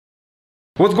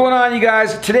What's going on, you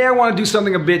guys? Today I want to do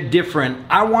something a bit different.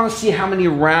 I want to see how many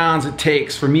rounds it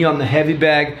takes for me on the heavy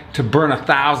bag to burn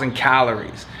 1,000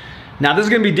 calories. Now this is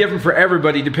going to be different for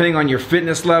everybody depending on your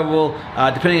fitness level,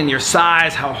 depending on your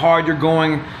size, how hard you're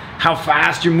going, how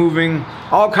fast you're moving,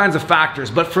 all kinds of factors.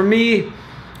 But for me,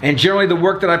 and generally the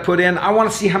work that I put in, I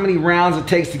want to see how many rounds it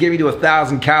takes to get me to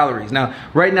 1,000 calories. Now,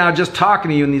 right now, just talking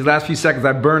to you in these last few seconds,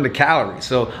 I burned a calorie.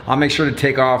 So I'll make sure to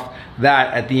take off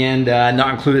that at the end,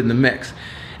 not include it in the mix.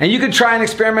 And you can try an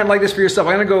experiment like this for yourself.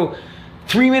 I'm gonna go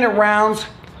 3-minute rounds,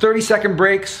 30-second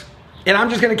breaks, and I'm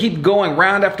just gonna keep going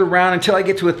round after round until I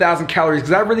get to 1,000 calories,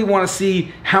 because I really wanna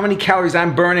see how many calories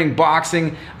I'm burning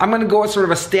boxing. I'm gonna go at sort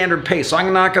of a standard pace. So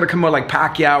I'm not gonna come out like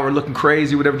Pacquiao or looking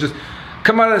crazy, whatever. Just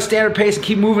come out at a standard pace and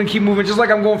keep moving, just like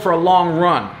I'm going for a long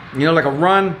run. You know, like a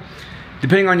run,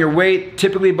 depending on your weight,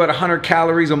 typically about 100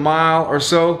 calories a mile or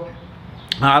so.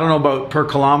 I don't know about per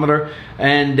kilometer.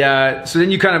 And so then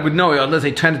you kind of would know, let's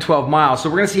say 10 to 12 miles. So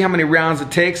we're gonna see how many rounds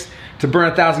it takes to burn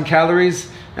 1,000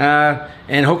 calories.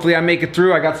 And hopefully I make it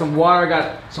through. I got some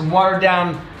watered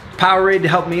down Powerade to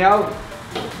help me out.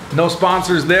 No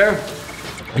sponsors there.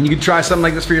 And you can try something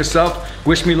like this for yourself.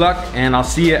 Wish me luck, and I'll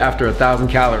see you after 1,000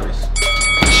 calories.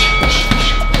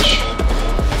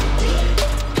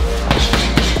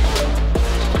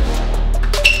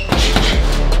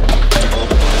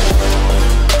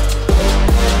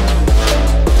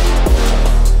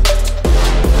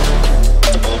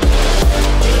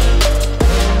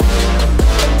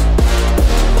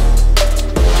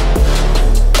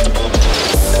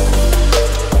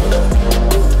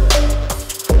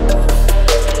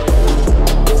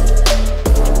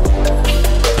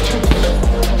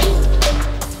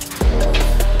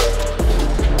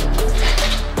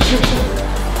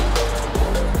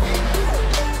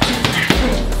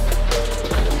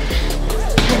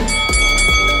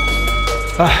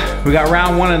 We got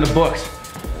round one in the books.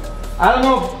 I don't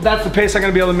know if that's the pace I'm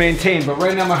gonna be able to maintain, but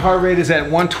right now my heart rate is at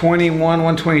 121,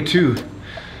 122,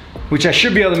 which I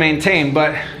should be able to maintain,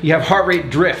 but you have heart rate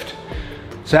drift.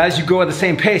 So as you go at the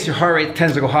same pace, your heart rate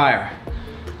tends to go higher.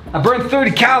 I burned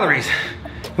 30 calories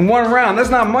in one round. That's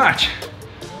not much.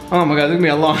 Oh my God, this is gonna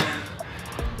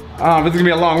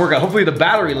be a long workout. Hopefully the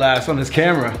battery lasts on this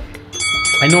camera.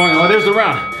 I know, there's the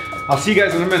round. I'll see you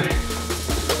guys in a minute.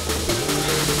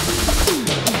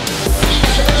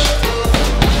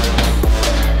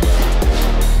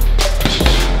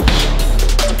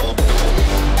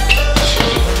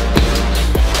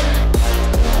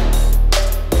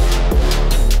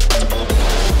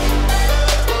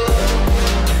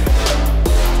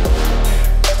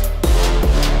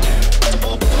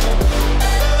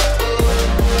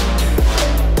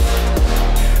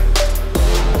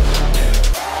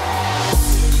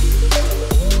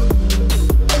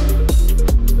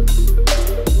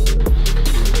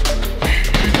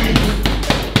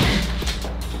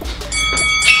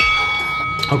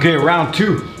 Okay, round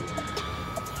two.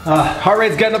 Heart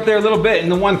rate's getting up there a little bit in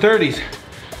the 130s.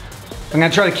 I'm gonna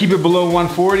try to keep it below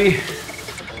 140,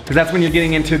 because that's when you're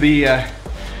getting into the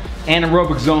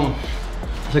anaerobic zone.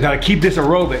 So I gotta keep this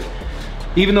aerobic.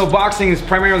 Even though boxing is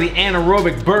primarily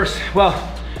anaerobic bursts, well,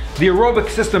 the aerobic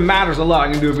system matters a lot.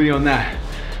 I'm gonna do a video on that.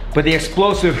 But the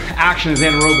explosive action is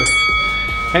anaerobic.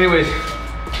 Anyways,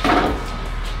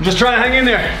 I'm just trying to hang in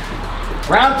there.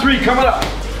 Round three coming up.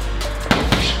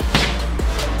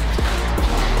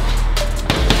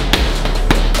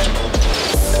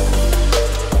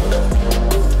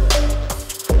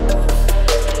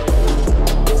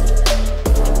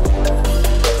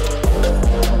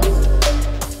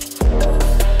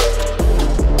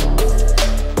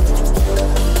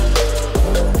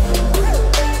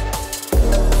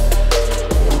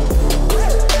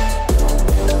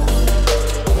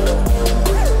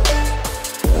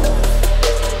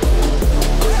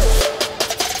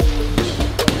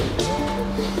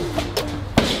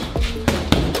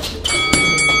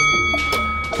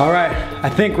 All right, I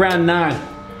think round 9.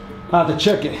 I'll have to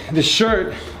check it. This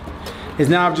shirt is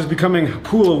now just becoming a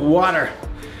pool of water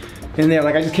in there.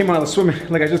 Like I just came out of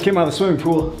the swimming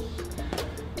pool.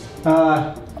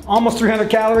 Almost 300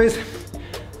 calories.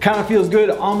 Kind of feels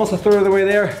good, almost a third of the way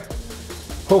there.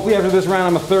 Hopefully after this round,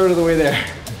 I'm a third of the way there.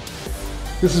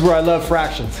 This is where I love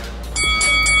fractions.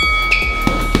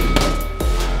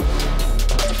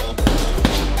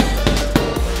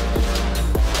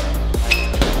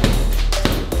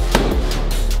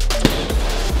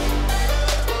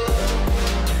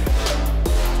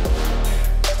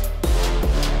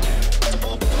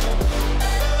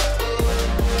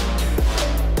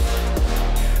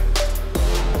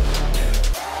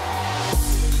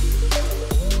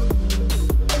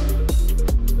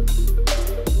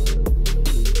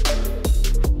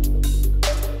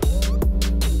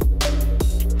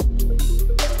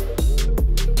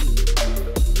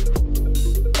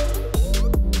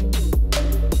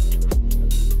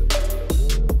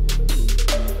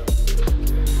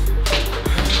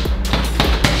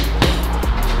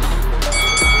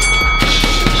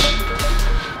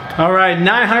 All right,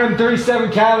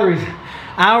 937 calories,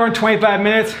 hour and 25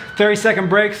 minutes, 30-second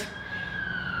breaks.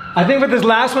 I think with this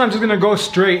last one, I'm just gonna go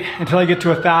straight until I get to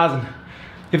 1,000.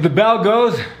 If the bell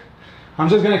goes, I'm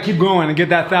just gonna keep going and get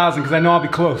that 1,000 because I know I'll be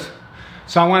close.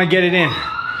 So I wanna get it in.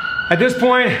 At this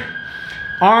point,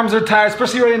 arms are tired,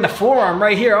 especially right in the forearm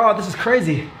right here. Oh, this is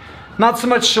crazy. Not so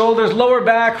much shoulders, lower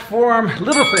back, forearm,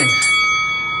 little things.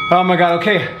 Oh my God,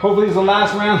 okay, hopefully this is the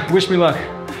last round. Wish me luck.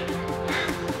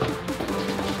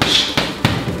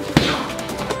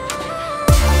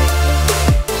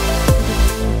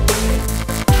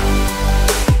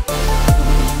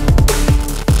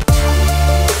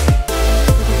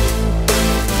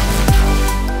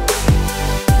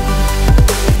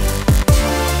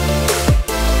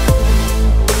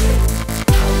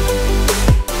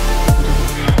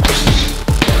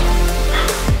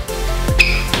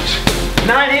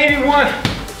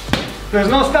 There's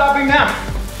no stopping now.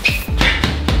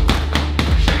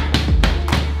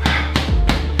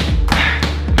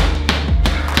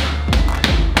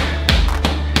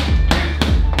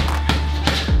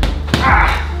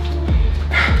 Ah.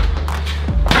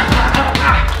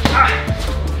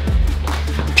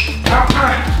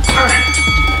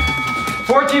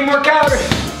 14 more calories.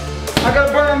 I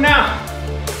gotta burn them now.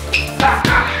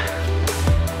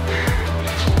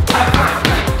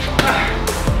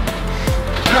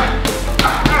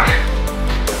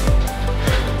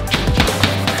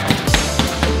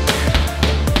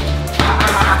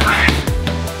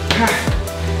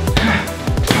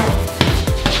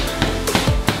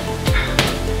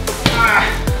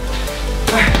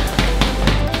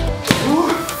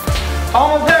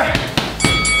 Almost there.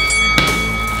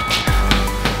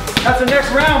 That's the next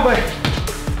round, but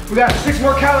we got 6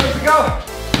 more calories to go.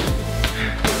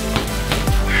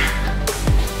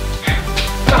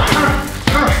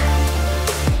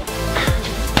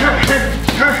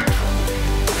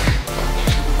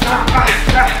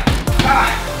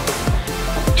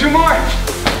 Two more.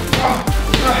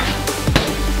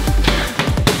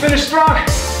 Finish strong.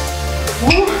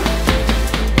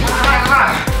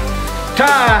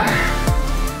 Time.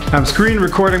 I'm screen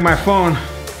recording my phone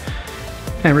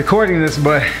and recording this,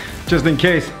 but just in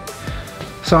case.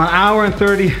 So an hour and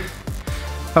 30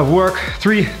 of work,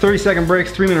 3 30-second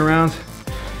breaks, 3-minute rounds,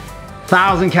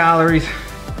 1,000 calories,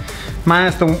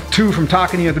 minus the 2 from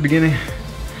talking to you at the beginning.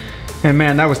 And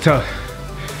man, that was tough.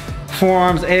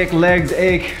 Forearms ache, legs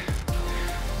ache,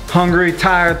 hungry,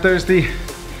 tired, thirsty.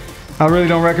 I really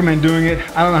don't recommend doing it.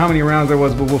 I don't know how many rounds there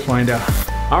was, but we'll find out.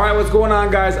 All right, what's going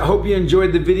on, guys? I hope you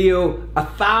enjoyed the video.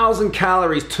 1,000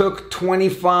 calories, took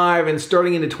 25 and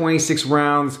starting into 26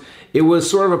 rounds. It was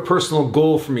sort of a personal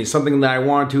goal for me, something that I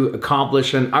wanted to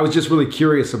accomplish and I was just really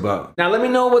curious about. Now, let me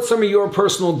know what some of your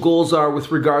personal goals are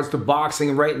with regards to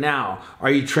boxing right now.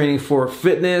 Are you training for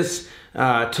fitness,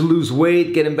 to lose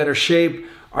weight, get in better shape?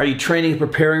 Are you training,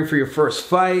 preparing for your first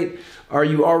fight? Are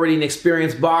you already an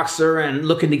experienced boxer and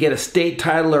looking to get a state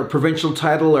title or a provincial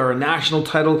title or a national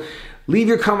title? Leave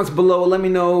your comments below. Let me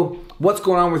know what's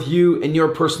going on with you and your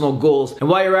personal goals. And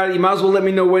while you're at it, you might as well let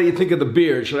me know what you think of the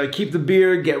beard. Should I keep the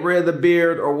beard, get rid of the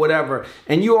beard, or whatever?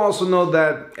 And you also know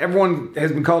that everyone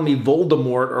has been calling me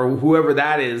Voldemort or whoever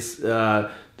that is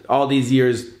all these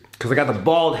years because I got the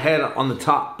bald head on the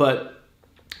top. But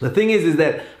the thing is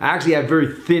that I actually have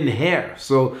very thin hair.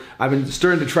 So I've been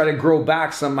starting to try to grow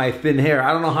back some of my thin hair.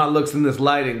 I don't know how it looks in this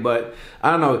lighting, but I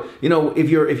don't know. You know, if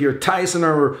you're Tyson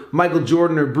or Michael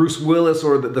Jordan or Bruce Willis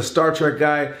or the Star Trek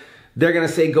guy, they're gonna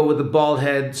say go with the bald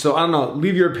head. So I don't know,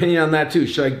 leave your opinion on that too.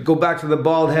 Should I go back to the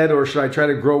bald head or should I try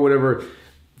to grow whatever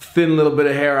thin little bit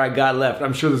of hair I got left?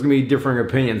 I'm sure there's gonna be differing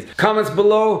opinions. Comments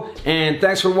below, and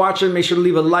thanks for watching. Make sure to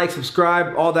leave a like,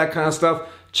 subscribe, all that kind of stuff.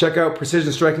 Check out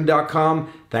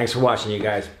precisionstriking.com. Thanks for watching, you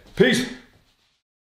guys. Peace.